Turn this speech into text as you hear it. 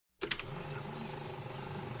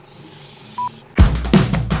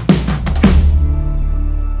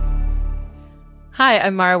Hi,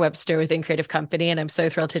 I'm Mara Webster within Creative Company, and I'm so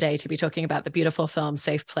thrilled today to be talking about the beautiful film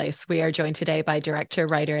Safe Place. We are joined today by director,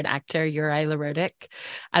 writer, and actor Juraj Lerotić,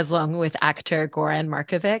 as long with actor Goran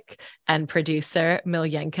Marković and producer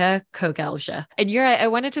Miljenka Čogelja. And Juraj, I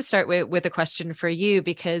wanted to start with a question for you,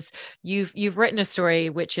 because you've written a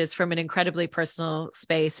story which is from an incredibly personal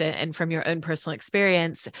space and from your own personal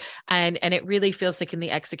experience, and it really feels like in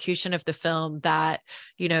the execution of the film that,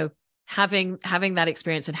 you know, having that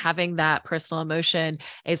experience and having that personal emotion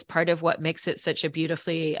is part of what makes it such a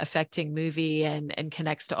beautifully affecting movie and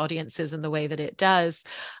connects to audiences in the way that it does.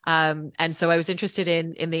 And so I was interested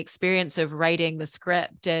in the experience of writing the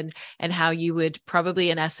script and how you would probably,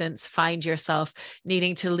 in essence, find yourself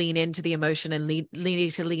needing to lean into the emotion and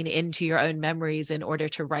needing to lean into your own memories in order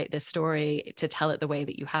to write this story, to tell it the way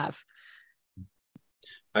that you have.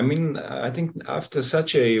 I mean, I think after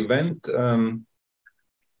such an event,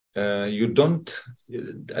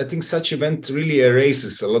 I think such event really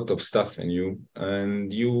erases a lot of stuff in you,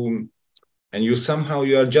 and you somehow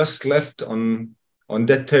you are just left on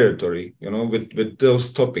that territory, you know, with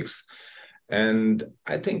those topics. And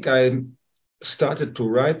I think I started to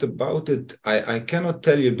write about it. I cannot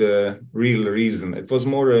tell you the real reason. It was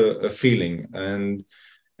more a feeling, and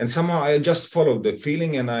somehow I just followed the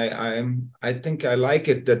feeling, and I think I like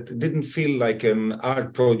it. That it didn't feel like an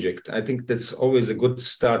art project. I think that's always a good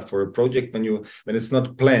start for a project when it's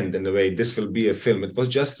not planned in a way. This will be a film. It was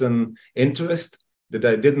just an interest that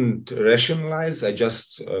I didn't rationalize. I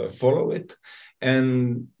just follow it.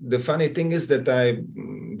 And the funny thing is that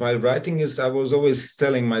while writing I was always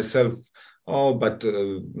telling myself, oh, but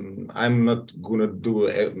I'm not going to do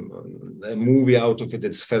a movie out of it.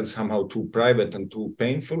 It's felt somehow too private and too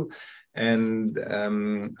painful. And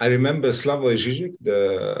I remember Slavoj Žižek,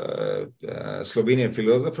 the Slovenian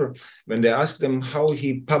philosopher, when they asked him how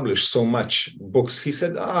he published so much books, he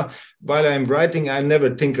said, while I'm writing, I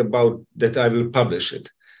never think about that I will publish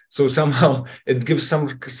it. So somehow it gives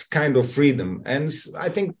some kind of freedom. And I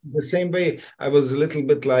think the same way I was a little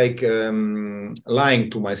bit like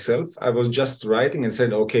lying to myself. I was just writing and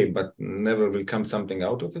said, okay, but never will come something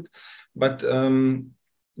out of it. But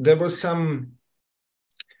there was some,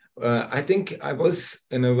 I think I was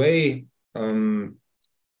in a way, I mean,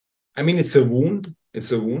 it's a wound,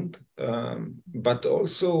 but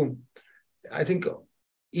also I think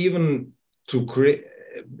even to create,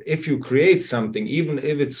 if you create something, even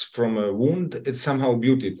if it's from a wound, it's somehow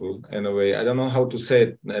beautiful in a way. I don't know how to say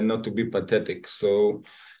it and not to be pathetic. So,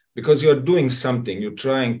 because you're doing something, you're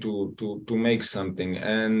trying to make something.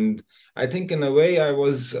 And I think in a way I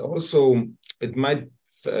was also, it might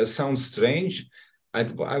sound strange, I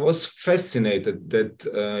was fascinated that,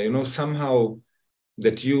 you know, somehow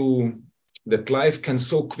that life can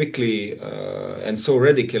so quickly and so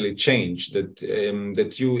radically change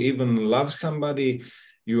that you even love somebody,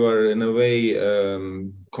 you are in a way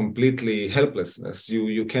completely helplessness.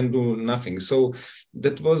 You can do nothing. So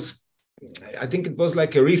that was, I think it was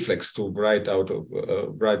like a reflex to write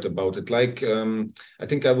about it. Like I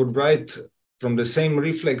think I would write from the same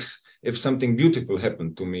reflex if something beautiful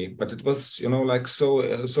happened to me. But it was, you know, like so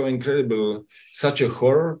incredible, such a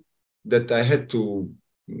horror that I had to,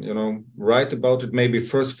 you know, write about it, maybe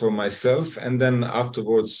first for myself and then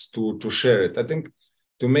afterwards to share it. I think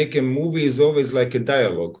to make a movie is always like a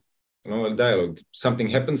dialogue, you know, a dialogue. Something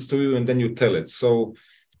happens to you and then you tell it. So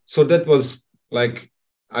that was like,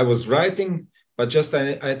 I was writing, but just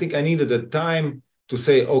I think I needed a time to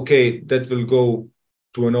say, okay, that will go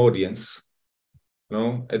to an audience. You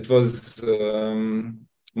know, it was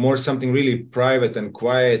more something really private and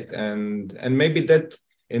quiet, and maybe that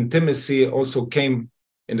intimacy also came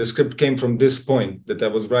in the script, came from this point that I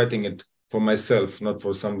was writing it for myself, not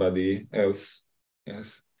for somebody else.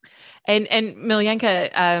 Yes. And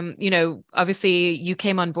Miljenka, you know, obviously you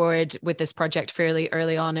came on board with this project fairly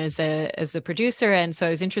early on as a producer, and so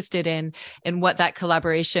I was interested in what that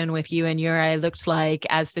collaboration with you and Juraj looked like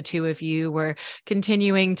as the two of you were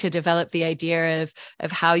continuing to develop the idea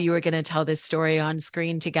of how you were going to tell this story on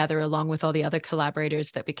screen together, along with all the other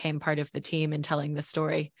collaborators that became part of the team in telling the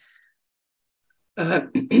story.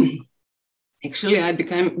 Actually, I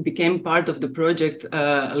became part of the project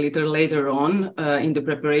a little later on in the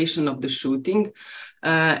preparation of the shooting.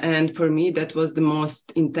 And for me, that was the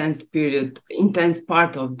most intense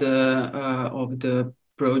part of the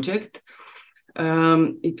project.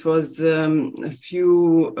 it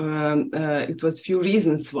was few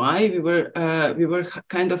reasons why we were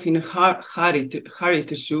kind of in a hurry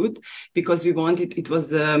to shoot, because we wanted, it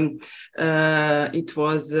was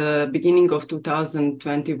beginning of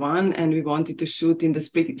 2021, and we wanted to shoot in the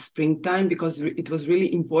springtime, because it was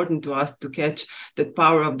really important to us to catch that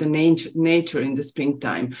power of the nature in the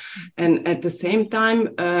springtime. And at the same time,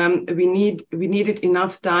 we needed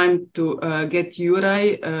enough time to get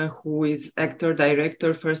Juraj, who is actor,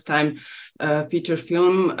 director, first time feature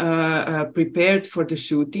film, prepared for the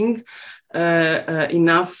shooting, prepared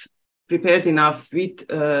enough with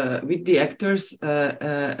the actors,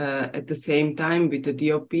 at the same time with the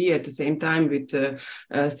DOP, at the same time with the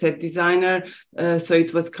set designer. So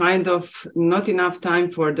it was kind of not enough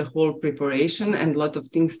time for the whole preparation and a lot of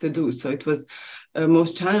things to do. So it was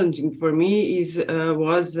most challenging for me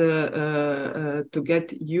was to get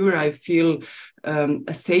Juraj feel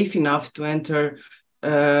safe enough to enter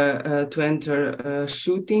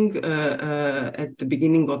shooting at the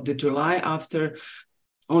beginning of the July, after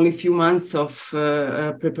only a few months of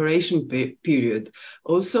preparation period.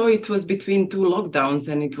 Also, it was between two lockdowns,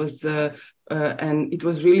 and it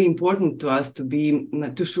was really important to us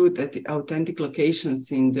to shoot at the authentic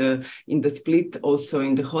locations in the Split, also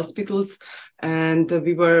in the hospitals. And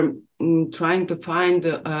we were trying to find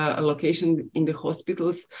a location in the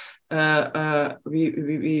hospitals.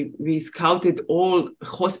 We scouted all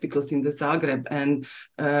hospitals in the Zagreb, and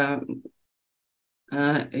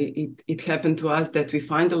it happened to us that we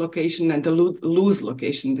find a location and lose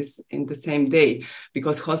location in the same day,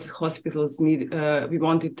 because hospitals we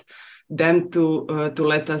wanted them to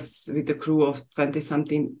let us with a crew of 20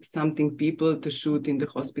 something people to shoot in the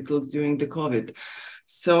hospitals during the COVID.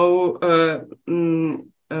 So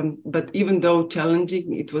but even though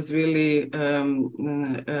challenging, it was really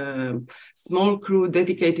small crew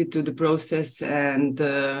dedicated to the process, and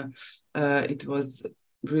it was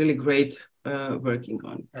really great working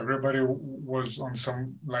on. Everybody was on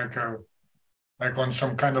some like on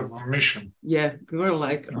some kind of a mission. Yeah, we were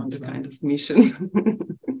like on the kind of mission.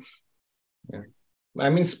 Yeah. I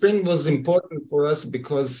mean, spring was important for us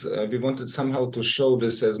because we wanted somehow to show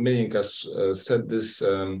this, as Miljenka said, this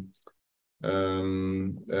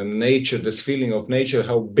nature, this feeling of nature,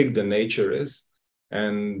 how big the nature is.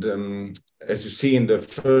 And as you see in the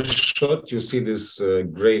first shot, you see this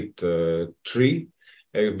great tree,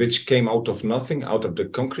 which came out of nothing, out of the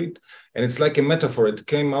concrete. And it's like a metaphor. It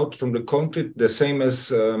came out from the concrete, the same as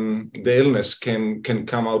the illness can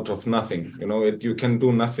come out of nothing. You know, you can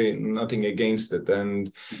do nothing against it.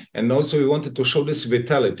 And also we wanted to show this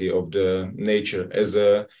vitality of the nature as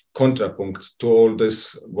a contrapunct to all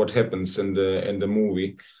this, what happens in the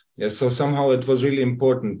movie. Yeah, so somehow it was really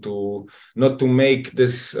important to not to make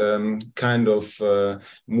this kind of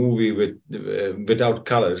movie without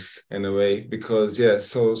colors in a way, because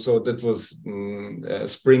so that was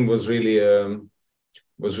spring was really a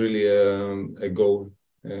goal.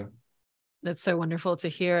 Yeah. That's so wonderful to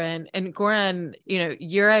hear. And Goran, you know,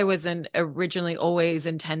 Juraj wasn't originally always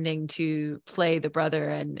intending to play the brother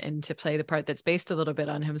and to play the part that's based a little bit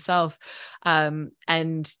on himself. But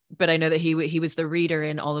I know that he was the reader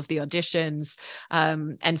in all of the auditions.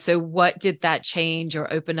 And so what did that change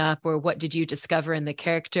or open up, or what did you discover in the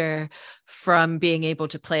character from being able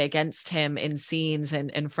to play against him in scenes,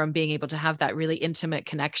 and from being able to have that really intimate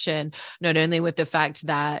connection, not only with the fact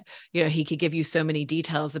that, you know, he could give you so many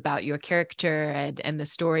details about your character and the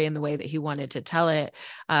story and the way that he wanted to tell it,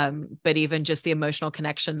 but even just the emotional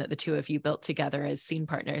connection that the two of you built together as scene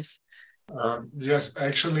partners? Yes,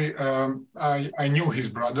 actually, I knew his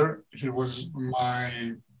brother. He was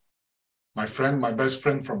my friend, my best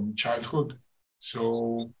friend from childhood.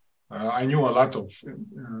 So I knew a lot of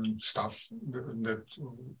stuff that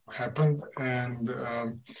happened, and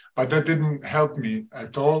but that didn't help me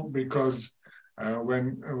at all, because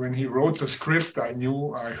when he wrote the script, I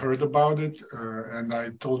heard about it, and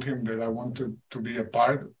I told him that I wanted to be a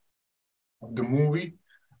part of the movie,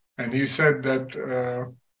 and he said that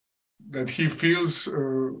he feels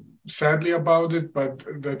sadly about it, but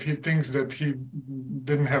that he thinks that he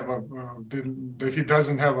that he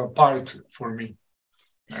doesn't have a part for me,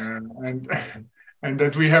 and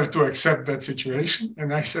that we have to accept that situation.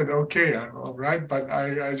 And I said, okay, all right, but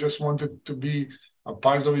I just wanted to be a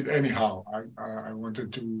part of it anyhow. I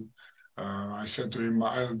wanted to. I said to him,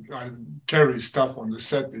 I'll carry stuff on the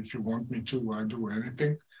set if you want me to. I'll do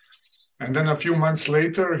anything. And then a few months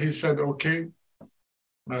later, he said, okay,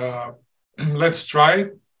 let's try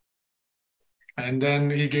it. And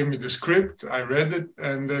then he gave me the script. I read it,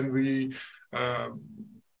 and then we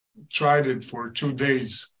tried it for 2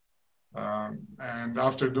 days. And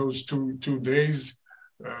after those two days,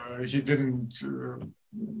 he didn't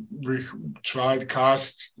try to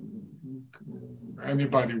cast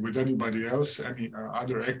anybody with anybody else, any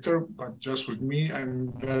other actor, but just with me.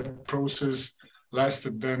 And that process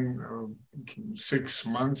lasted then 6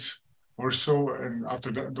 months or so. And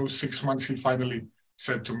after those 6 months, he finally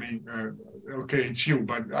said to me, okay, it's you.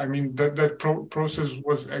 But I mean, that process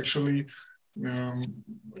was actually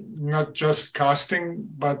not just casting,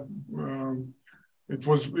 but it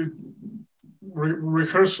was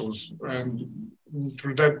rehearsals. And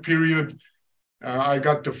through that period, I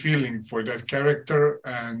got the feeling for that character.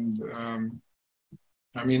 And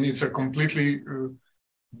I mean, it's a completely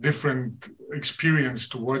different experience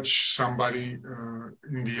to watch somebody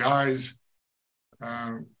in the eyes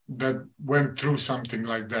that went through something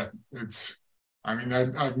like that. I mean,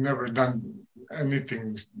 I've never done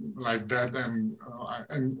anything like that, and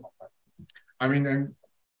I mean, and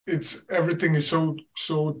everything is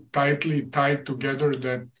so tightly tied together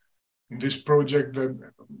that in this project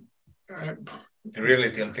that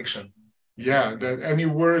reality and fiction. Yeah, that any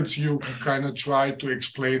words you kind of try to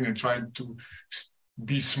explain and try to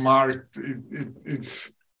be smart, it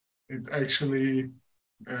actually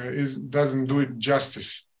doesn't do it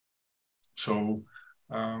justice. So,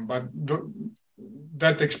 but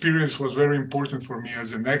that experience was very important for me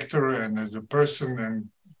as an actor and as a person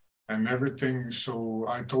and everything. So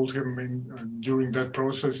I told him during that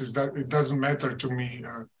process is that it doesn't matter to me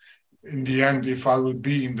in the end if I will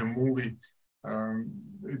be in the movie.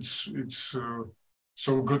 It's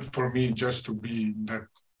so good for me just to be in that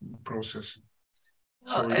process.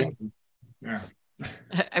 So yeah.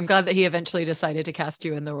 I'm glad that he eventually decided to cast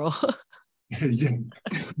you in the role. Yeah,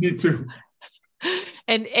 me too.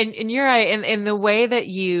 And Juraj, in the way that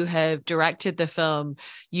you have directed the film,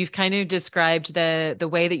 you've kind of described the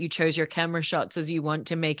way that you chose your camera shots as you want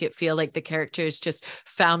to make it feel like the characters just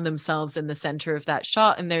found themselves in the center of that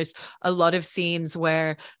shot. And there's a lot of scenes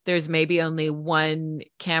where there's maybe only one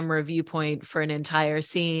camera viewpoint for an entire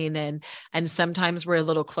scene. And sometimes we're a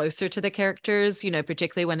little closer to the characters, you know,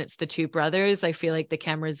 particularly when it's the two brothers. I feel like the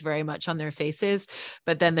camera is very much on their faces.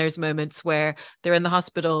 But then there's moments where they're in the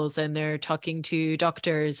hospitals and they're talking to doctors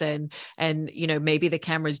and you know, maybe the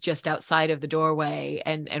camera's just outside of the doorway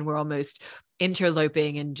and we're almost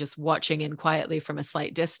interloping and just watching in quietly from a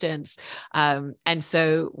slight distance. And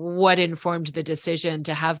so what informed the decision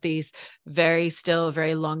to have these very still,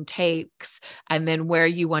 very long takes, and then where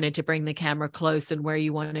you wanted to bring the camera close and where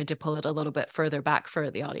you wanted to pull it a little bit further back for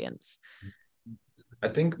the audience? I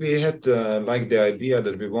think we had like the idea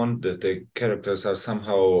that we want that the characters are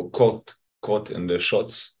somehow caught in the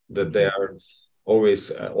shots, that they are always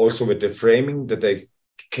also with the framing, that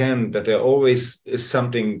there always is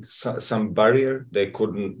some barrier they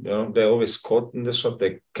couldn't, you know, they're always caught in the shot,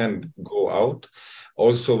 they can't go out.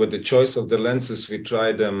 Also with the choice of the lenses, we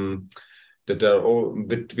tried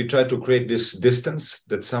we try to create this distance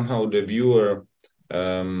that somehow the viewer,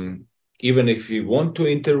 even if he want to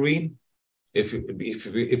intervene, if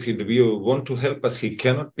the viewer want to help us, he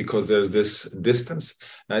cannot, because there's this distance.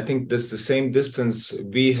 And I think that's the same distance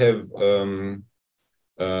we have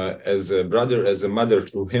as a brother, as a mother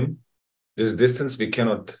to him. This distance, we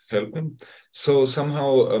cannot help him. So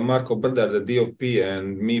somehow Marko Brdar, the DOP,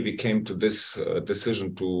 and me, we came to this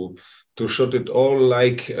decision to shoot it all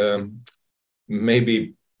like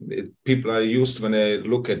maybe people are used when they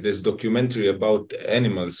look at this documentary about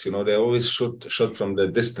animals, you know, they always shot from the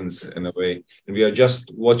distance in a way, and we are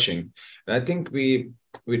just watching. And I think we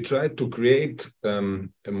try to create a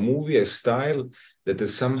movie, a style that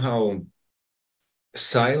is somehow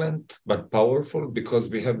silent but powerful, because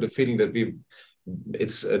we have the feeling that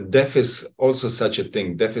death is also such a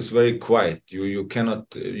thing. Death is very quiet. You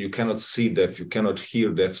cannot see death, you cannot hear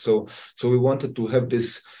death. So we wanted to have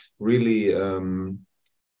this really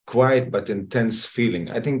quiet but intense feeling.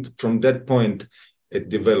 I think from that point it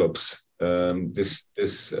develops this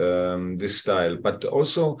style. But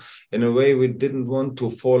also in a way we didn't want to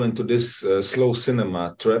fall into this slow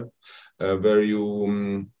cinema trap where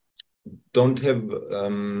you don't have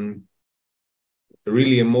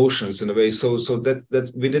really emotions in a way. So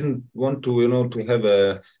that we didn't want to, you know, to have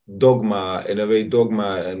a dogma in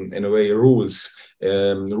a way, rules.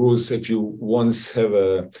 If you once have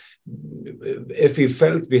if we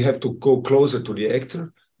felt we have to go closer to the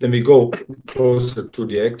actor, then we go closer to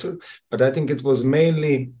the actor. But I think it was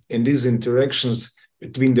mainly in these interactions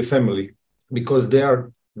between the family, because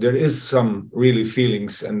there is some really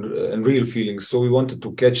feelings and real feelings. So we wanted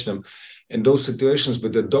to catch them. In those situations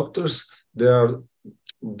with the doctors,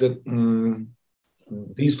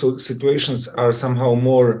 these situations are somehow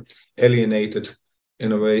more alienated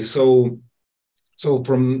in a way. So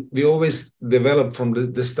we always develop from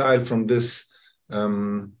the style from this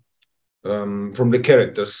from the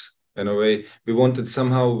characters in a way. We wanted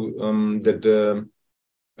somehow that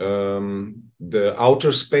the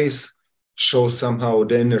outer space shows somehow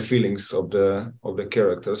the inner feelings of the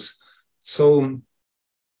characters. So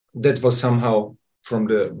that was somehow from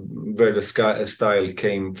where the style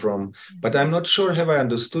came from. But I'm not sure, have I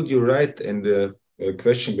understood you right in the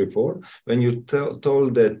question before, when you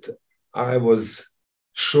told that I was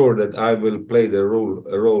sure that I will play a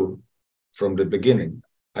role from the beginning.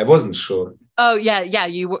 I wasn't sure. Oh yeah.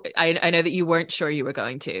 I know that you weren't sure you were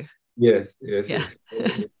going to. Yes.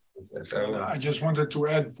 I just wanted to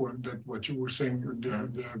add for that what you were saying,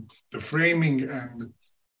 the framing and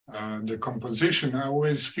the composition. I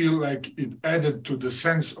always feel like it added to the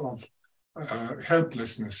sense of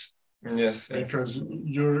helplessness. Yes. Because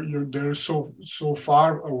you're there so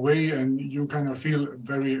far away, and you kind of feel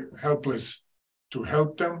very helpless to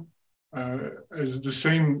help them, as the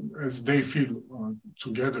same as they feel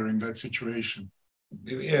together in that situation.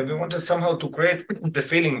 Yeah, we wanted somehow to create the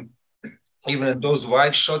feeling, even at those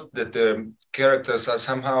wide shots, that the characters are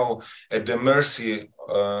somehow at the mercy,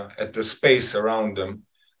 at the space around them,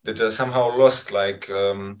 that are somehow lost. Like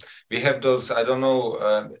we have those, I don't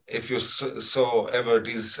know if you saw ever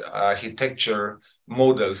these architecture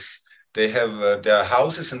models. They have their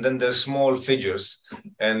houses, and then there's small figures.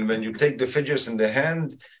 And when you take the figures in the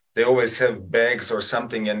hand, they always have bags or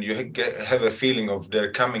something, and you have a feeling of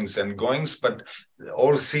their comings and goings, but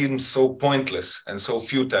all seems so pointless and so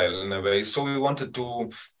futile in a way. So we wanted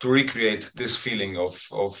to recreate this feeling of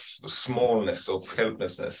smallness, of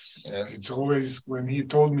helplessness. Yes. It's always, when he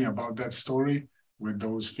told me about that story with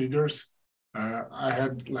those figures, I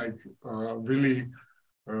had like really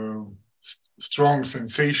strong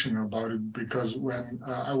sensation about it, because when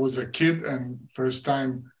I was a kid and first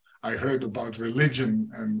time I heard about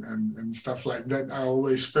religion and stuff like that, I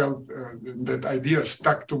always felt that idea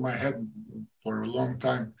stuck to my head for a long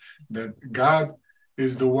time, that God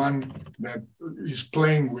is the one that is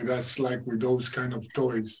playing with us like with those kind of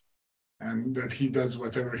toys, and that he does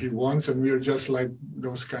whatever he wants, and we are just like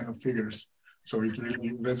those kind of figures. So it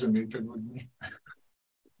really resonated with me.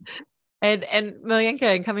 And Miljenka,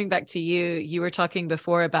 and coming back to you, you were talking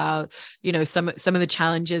before about, you know, some of the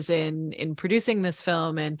challenges in producing this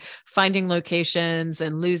film and finding locations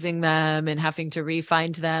and losing them and having to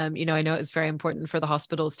re-find them. You know, I know it's very important for the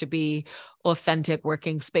hospitals to be authentic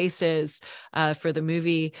working spaces for the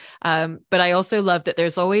movie. But I also love that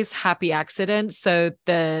there's always happy accidents. So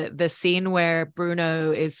the scene where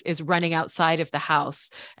Bruno is running outside of the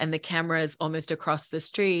house and the camera is almost across the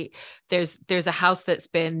street, there's a house that's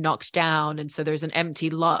been knocked down. And so there's an empty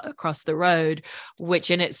lot across the road,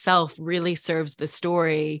 which in itself really serves the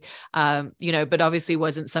story, you know, but obviously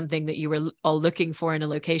wasn't something that you were all looking for in a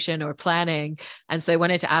location or planning. And so I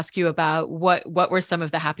wanted to ask you about what were some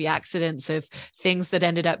of the happy accidents of things that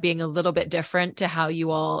ended up being a little bit different to how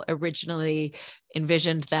you all originally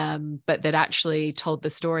envisioned them, but that actually told the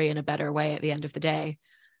story in a better way at the end of the day.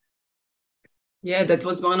 Yeah, that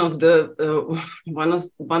was one of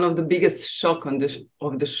the biggest shock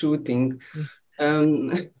of the shooting.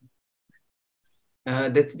 That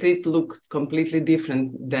street looked completely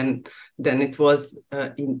different than it was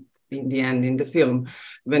in the end in the film.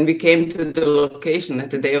 When we came to the location at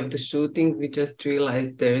the day of the shooting, we just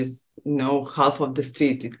realized there is no half of the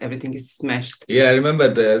street; everything is smashed. Yeah, I remember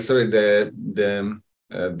the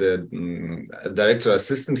director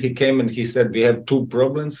assistant. He came and he said, "We have two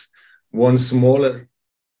problems. One smaller,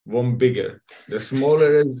 one bigger. The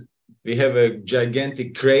smaller is we have a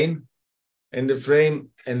gigantic crane in the frame,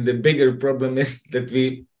 and the bigger problem is that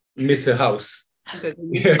we miss a house. That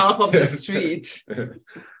yes. Half of the street."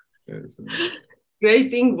 Yes.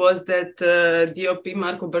 Great thing was that DOP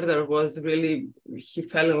Marko Brdar he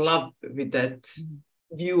fell in love with that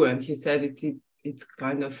view, and he said it's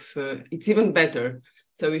kind of it's even better.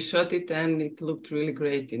 So we shot it, and it looked really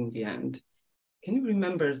great in the end. Can you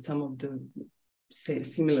remember some of the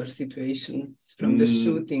similar situations from the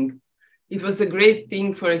shooting? It was a great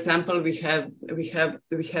thing. For example, we had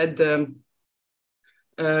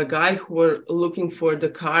a guy who were looking for the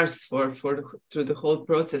cars through the whole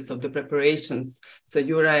process of the preparations. So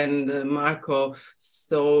Juraj and Marko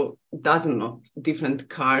saw dozens of different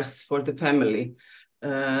cars for the family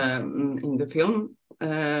in the film.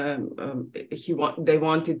 They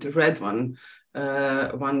wanted the red one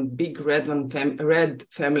big red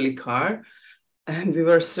family car, and we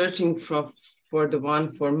were searching for the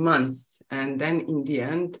one for months. And then in the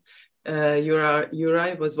end,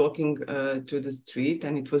 Juraj was walking to the street,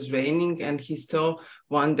 and it was raining, and he saw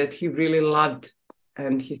one that he really loved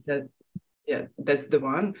And he said, yeah, that's the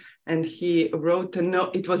one. And he wrote a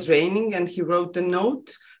note. It was raining, and he wrote a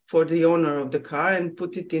note for the owner of the car and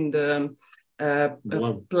put it in the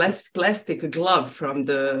plastic glove from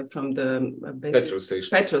the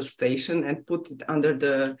petrol station, and put it under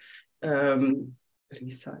the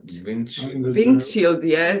windshield,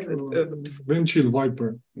 windshield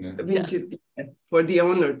wiper, for the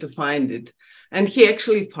owner to find it. And he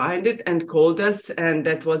actually found it and called us, and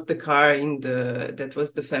that was the car that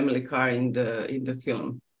was the family car in the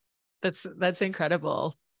film. That's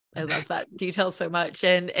incredible. I love that detail so much.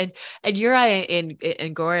 And Juraj and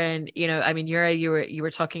Goran, you know, I mean, Juraj, you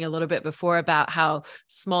were talking a little bit before about how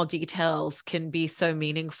small details can be so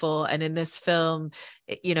meaningful. And in this film,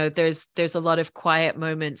 you know, there's a lot of quiet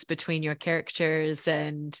moments between your characters,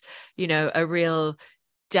 and, you know, a real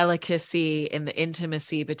delicacy in the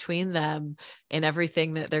intimacy between them and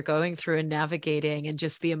everything that they're going through and navigating, and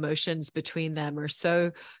just the emotions between them are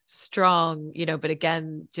so strong, you know, but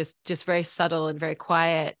again, just very subtle and very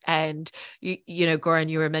quiet. And you know, Goran,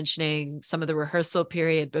 you were mentioning some of the rehearsal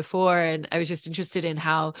period before, and I was just interested in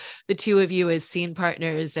how the two of you as scene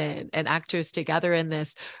partners and actors together in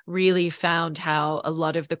this really found how a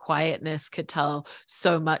lot of the quietness could tell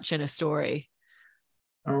so much in a story.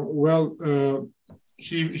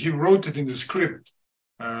 He wrote it in the script.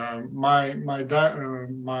 My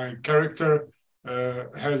character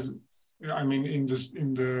has, I mean, in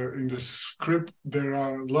the script there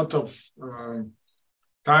are a lot of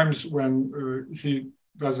times when he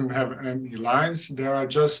doesn't have any lines. There are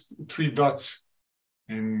just 3 dots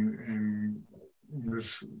in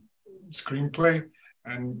this screenplay,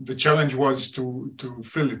 and the challenge was to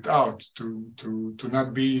fill it out, to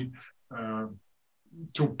not be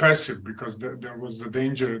too passive, because there was the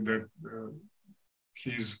danger that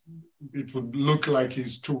it would look like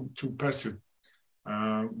he's too passive.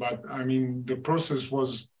 But I mean, the process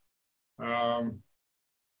was, there's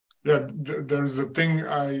the thing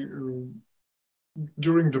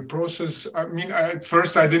during the process. I mean, at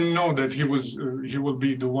first I didn't know that he will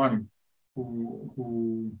be the one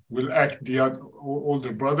who will act the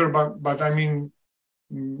older brother, but I mean,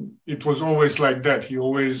 it was always like that. He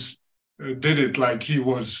always did it like he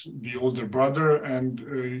was the older brother, and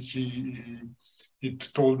he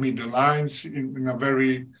told me the lines in a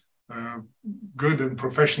very good and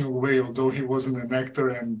professional way, although he wasn't an actor,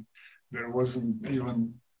 and there wasn't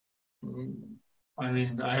even, I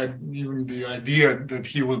mean, I had even the idea that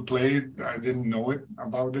he will play it. I didn't know it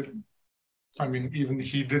about it. I mean, even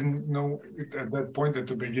he didn't know it at that point at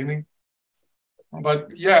the beginning.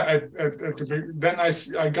 But yeah, then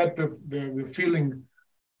I got the feeling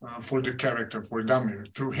for the character, for Damir,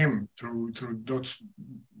 through him, through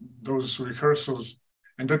those rehearsals,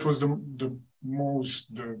 and that was the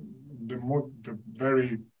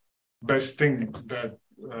very best thing that.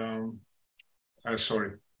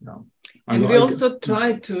 Sorry. No. And we also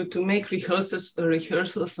tried to make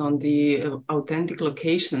rehearsals on the authentic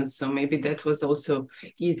locations, so maybe that was also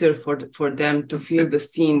easier for them to feel the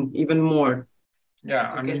scene even more.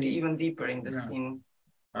 Yeah, to get even deeper in the scene.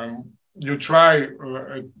 You try.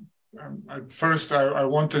 At first, I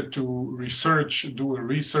wanted to do a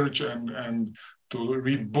research and to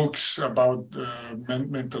read books about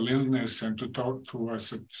mental illness and to talk to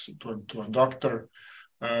a doctor.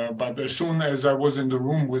 But as soon as I was in the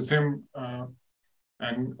room with him,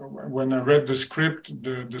 and when I read the script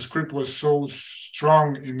was so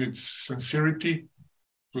strong in its sincerity,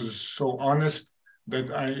 it was so honest,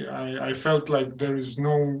 that I felt like there is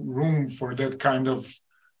no room for that kind of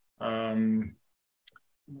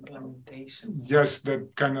yes,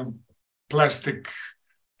 that kind of plastic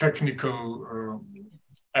technical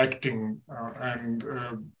acting, and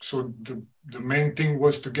so the main thing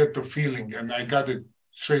was to get the feeling, and I got it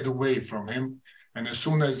straight away from him. And as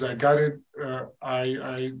soon as I got it, the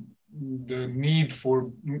need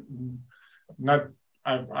for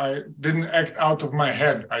I didn't act out of my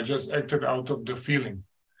head. I just acted out of the feeling,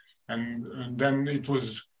 and then it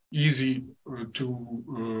was easy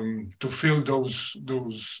to fill those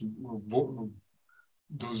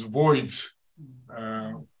voids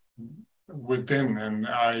within. And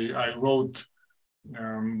I wrote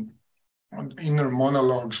inner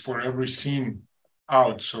monologues for every scene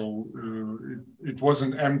out, so it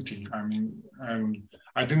wasn't empty. I mean, and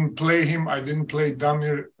I didn't play him. I didn't play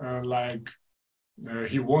Damir like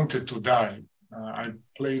he wanted to die. I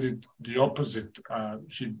played it the opposite.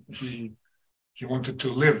 He wanted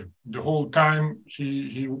to live the whole time.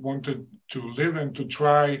 He wanted to live and to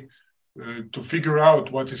try to figure out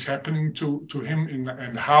what is happening to him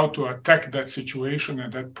and how to attack that situation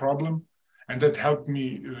and that problem. And that helped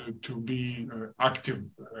me to be active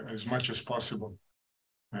as much as possible.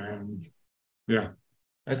 And yeah,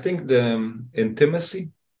 I think the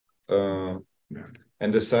intimacy and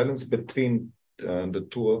the silence between the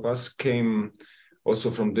two of us came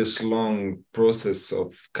also from this long process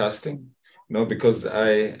of casting. Because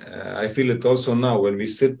I feel it also now when we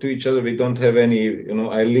sit to each other, we don't have any,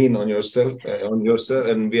 I lean on yourself,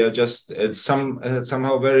 and we are just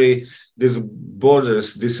somehow very, these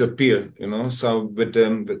borders disappear, So with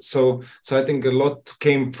them, so I think a lot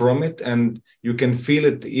came from it, and you can feel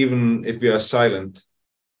it even if we are silent,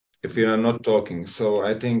 if we are not talking. So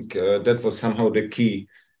I think that was somehow the key.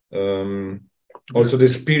 Also,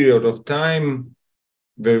 this period of time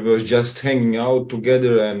where we were just hanging out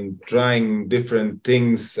together and trying different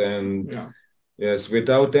things, and yes, we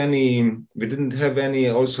didn't have any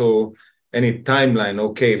timeline.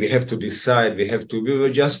 Okay, we have to decide, we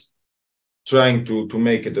were just trying to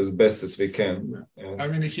make it as best as we can. Yes. I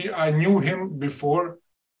mean, I knew him before,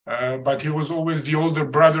 but he was always the older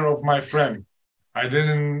brother of my friend. We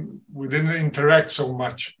didn't interact so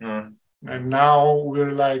much. And now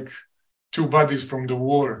we're like two buddies from the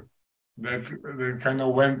war that kind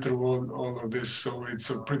of went through all of this. So it's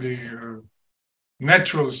a pretty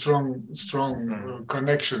natural, strong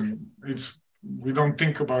connection. We don't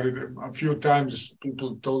think about it. A few times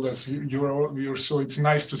people told us, you're so, it's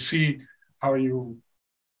nice to see how you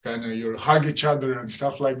you hug each other and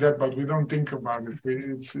stuff like that, but we don't think about it.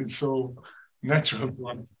 It's so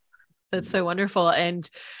natural. That's so wonderful. And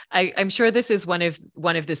I'm sure this is one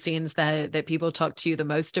of the scenes that people talk to you the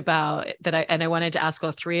most about, and I wanted to ask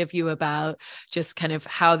all three of you about just kind of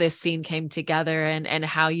how this scene came together and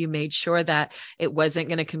how you made sure that it wasn't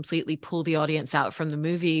going to completely pull the audience out from the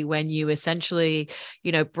movie when you essentially,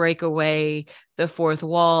 break away the fourth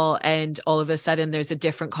wall and all of a sudden there's a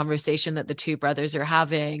different conversation that the two brothers are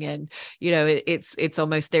having, and it's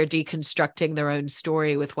almost they're deconstructing their own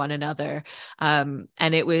story with one another, and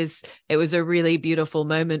it was a really beautiful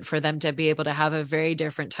moment for them to be able to have a very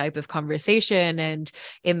different type of conversation, and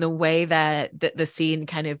in the way that the scene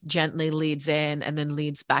kind of gently leads in and then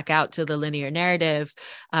leads back out to the linear narrative,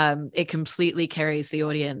 it completely carries the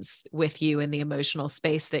audience with you in the emotional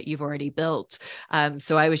space that you've already built.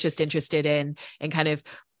 So I was just interested in kind of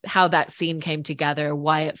how that scene came together,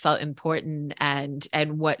 why it felt important, and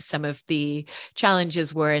what some of the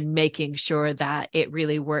challenges were in making sure that it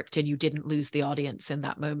really worked and you didn't lose the audience in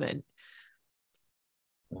that moment.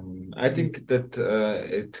 I think that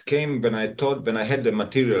it came when I had the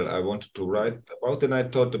material I wanted to write about, and I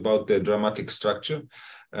thought about the dramatic structure.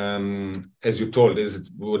 As you told,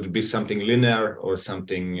 would it be something linear or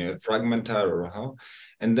something fragmentary, or how?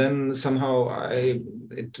 And then somehow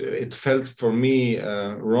it felt for me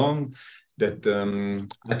wrong that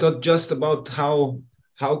I thought just about how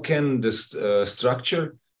can this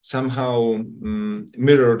structure somehow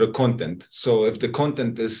mirror the content. So if the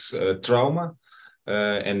content is trauma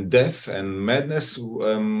and death and madness,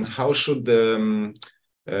 how should the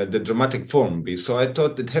dramatic form be? So I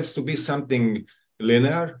thought it has to be something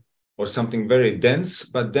linear or something very dense,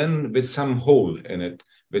 but then with some hole in it,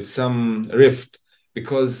 with some rift,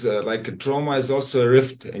 because like a trauma is also a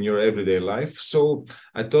rift in your everyday life. So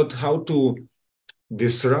I thought how to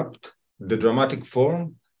disrupt the dramatic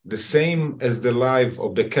form the same as the life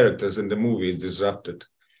of the characters in the movie is disrupted.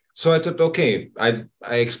 So I thought, okay, I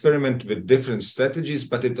experiment with different strategies,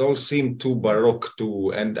 but it all seemed too baroque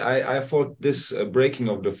too. And I thought this breaking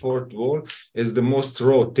of the fourth wall is the most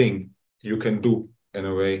raw thing you can do in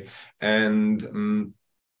a way. And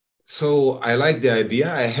so I like the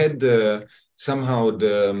idea. I had I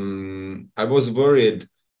was worried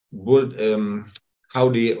how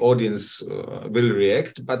the audience will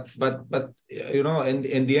react, but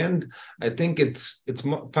in the end, I think it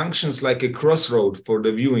functions like a crossroad for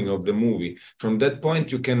the viewing of the movie. From that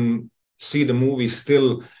point, you can see the movie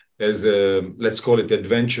still as a, let's call it,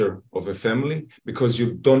 adventure of a family, because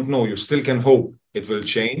you don't know, you still can hope it will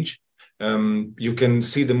change. You can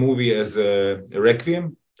see the movie as a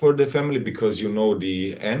requiem for the family because you know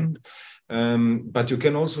the end. But you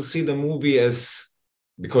can also see the movie as,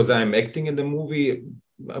 because I'm acting in the movie,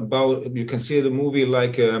 you can see the movie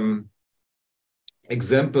like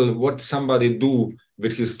example what somebody do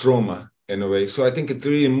with his trauma in a way. So I think it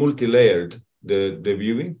really multi-layered the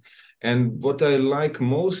viewing. And what I like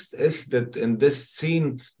most is that in this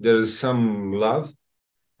scene there is some love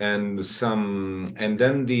and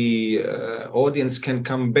then the audience can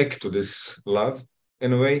come back to this love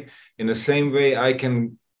in a way. In the same way I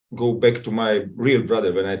can go back to my real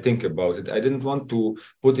brother when I think about it. I didn't want to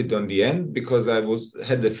put it on the end because I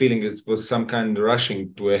had the feeling it was some kind of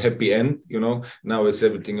rushing to a happy end, now it's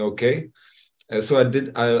everything okay. So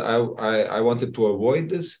I wanted to avoid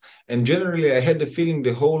this. And generally, I had the feeling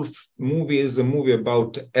the whole movie is a movie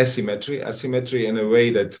about asymmetry in a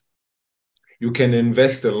way that you can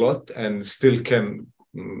invest a lot and still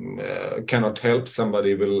cannot help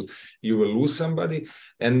somebody. You will lose somebody.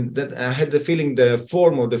 And that I had the feeling the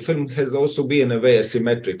form of the film has also been in a way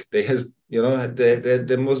asymmetric.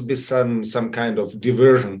 There must be some kind of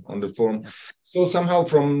diversion on the form. So somehow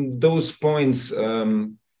from those points,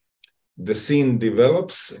 the scene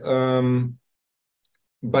develops.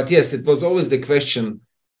 But yes, it was always the question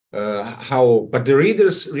how, but the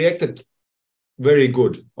readers reacted very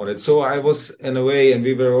good on it. So I was in a way, and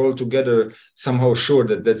we were all together somehow sure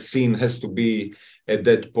that that scene has to be at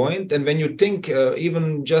that point. And when you think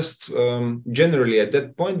even just generally at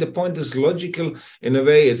that point, the point is logical in a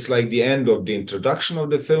way. It's like the end of the introduction of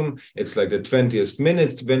the film. It's like the 20th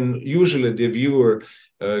minute when usually the viewer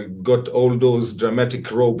got all those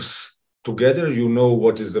dramatic ropes together. You know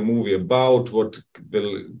what is the movie about,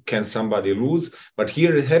 can somebody lose, but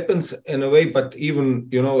here it happens in a way, but even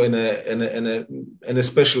in a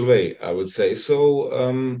special way, I would say. So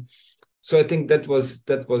I think that was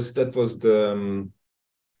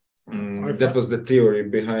the theory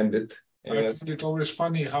behind it. I find it always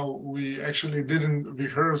funny how we actually didn't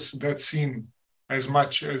rehearse that scene as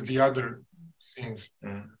much as the other scenes.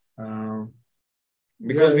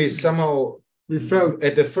 Because we felt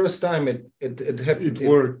at the first time it happened. It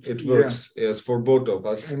worked. It works, yes, for both of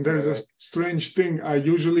us. And there's a strange thing. I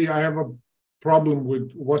have a problem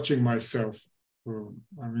with watching myself.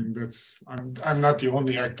 I mean, I'm not the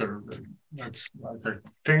only actor. That's like a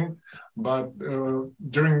thing. But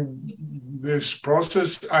during this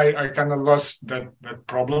process, I kind of lost that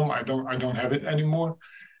problem. I don't have it anymore.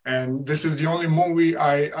 And this is the only movie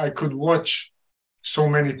I could watch so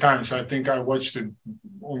many times. I think I watched it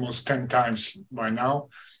almost 10 times by now,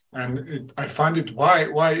 and I find it.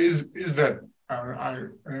 Why is that?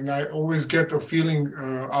 I always get a feeling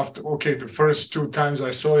after. Okay, the first 2 times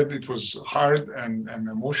I saw it, it was hard and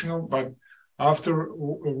emotional, but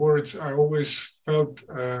afterwards I always felt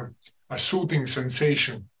a soothing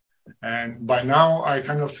sensation, and by now I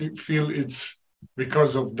kind of feel it's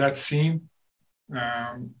because of that scene,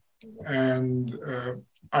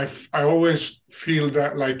 I always feel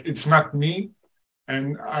that like it's not me,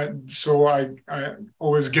 and I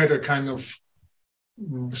always get a kind of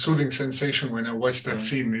soothing sensation when I watch that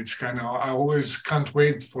scene. It's kind of, I always can't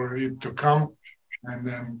wait for it to come, and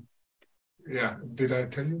then did I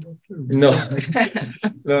tell you that?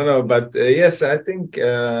 No, no. But yes, I think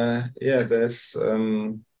there's.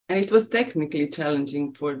 And it was technically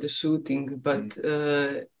challenging for the shooting, but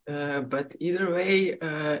either way,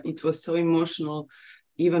 it was so emotional.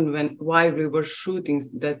 Even while we were shooting,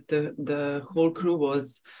 that the whole crew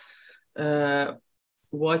was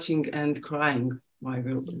watching and crying while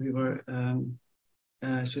we were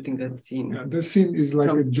shooting that scene. Yeah, the scene is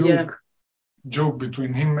like a joke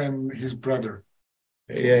between him and his brother.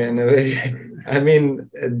 Yeah, in a way. I mean,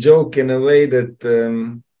 a joke in a way that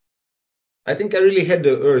I think I really had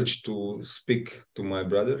the urge to speak to my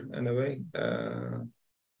brother in a way.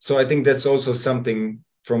 So I think that's also something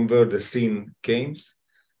from where the scene came.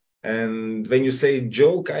 And when you say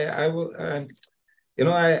joke, I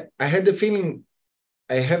had the feeling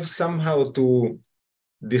I have somehow to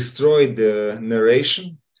destroy the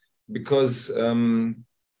narration because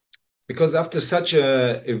after such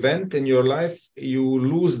a event in your life, you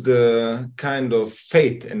lose the kind of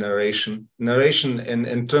faith in narration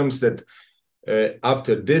in terms that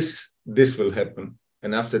after this will happen,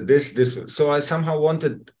 and after this will. So I somehow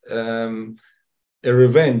wanted a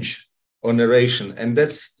revenge on narration, and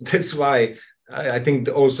that's why I think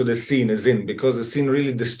also the scene is in, because the scene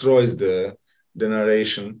really destroys the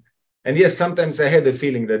narration. And yes, sometimes I had a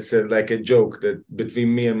feeling that's like a joke that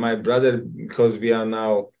between me and my brother, because we are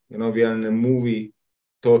now, we are in a movie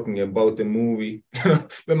talking about the movie.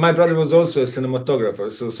 But my brother was also a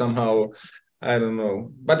cinematographer, so somehow I don't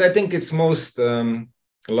know. But I think it's most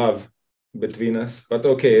love between us. But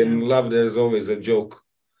okay, in love there's always a joke.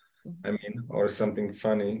 I mean, or something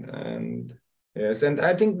funny. And yes, and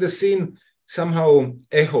I think the scene somehow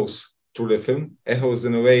echoes through the film, echoes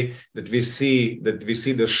in a way that we see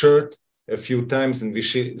the shirt a few times, and we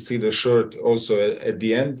see the shirt also at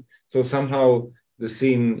the end. So somehow the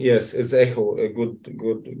scene, yes, it's echo, a good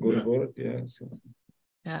word. Yeah. So.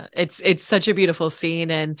 Yeah, it's such a beautiful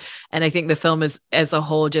scene, and I think the film as a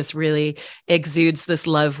whole just really exudes this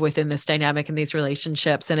love within this dynamic and these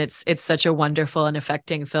relationships, and it's such a wonderful and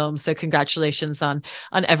affecting film. So congratulations on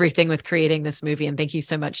everything with creating this movie, and thank you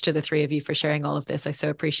so much to the three of you for sharing all of this. I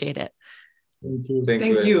so appreciate it. Thank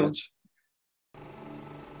you very much.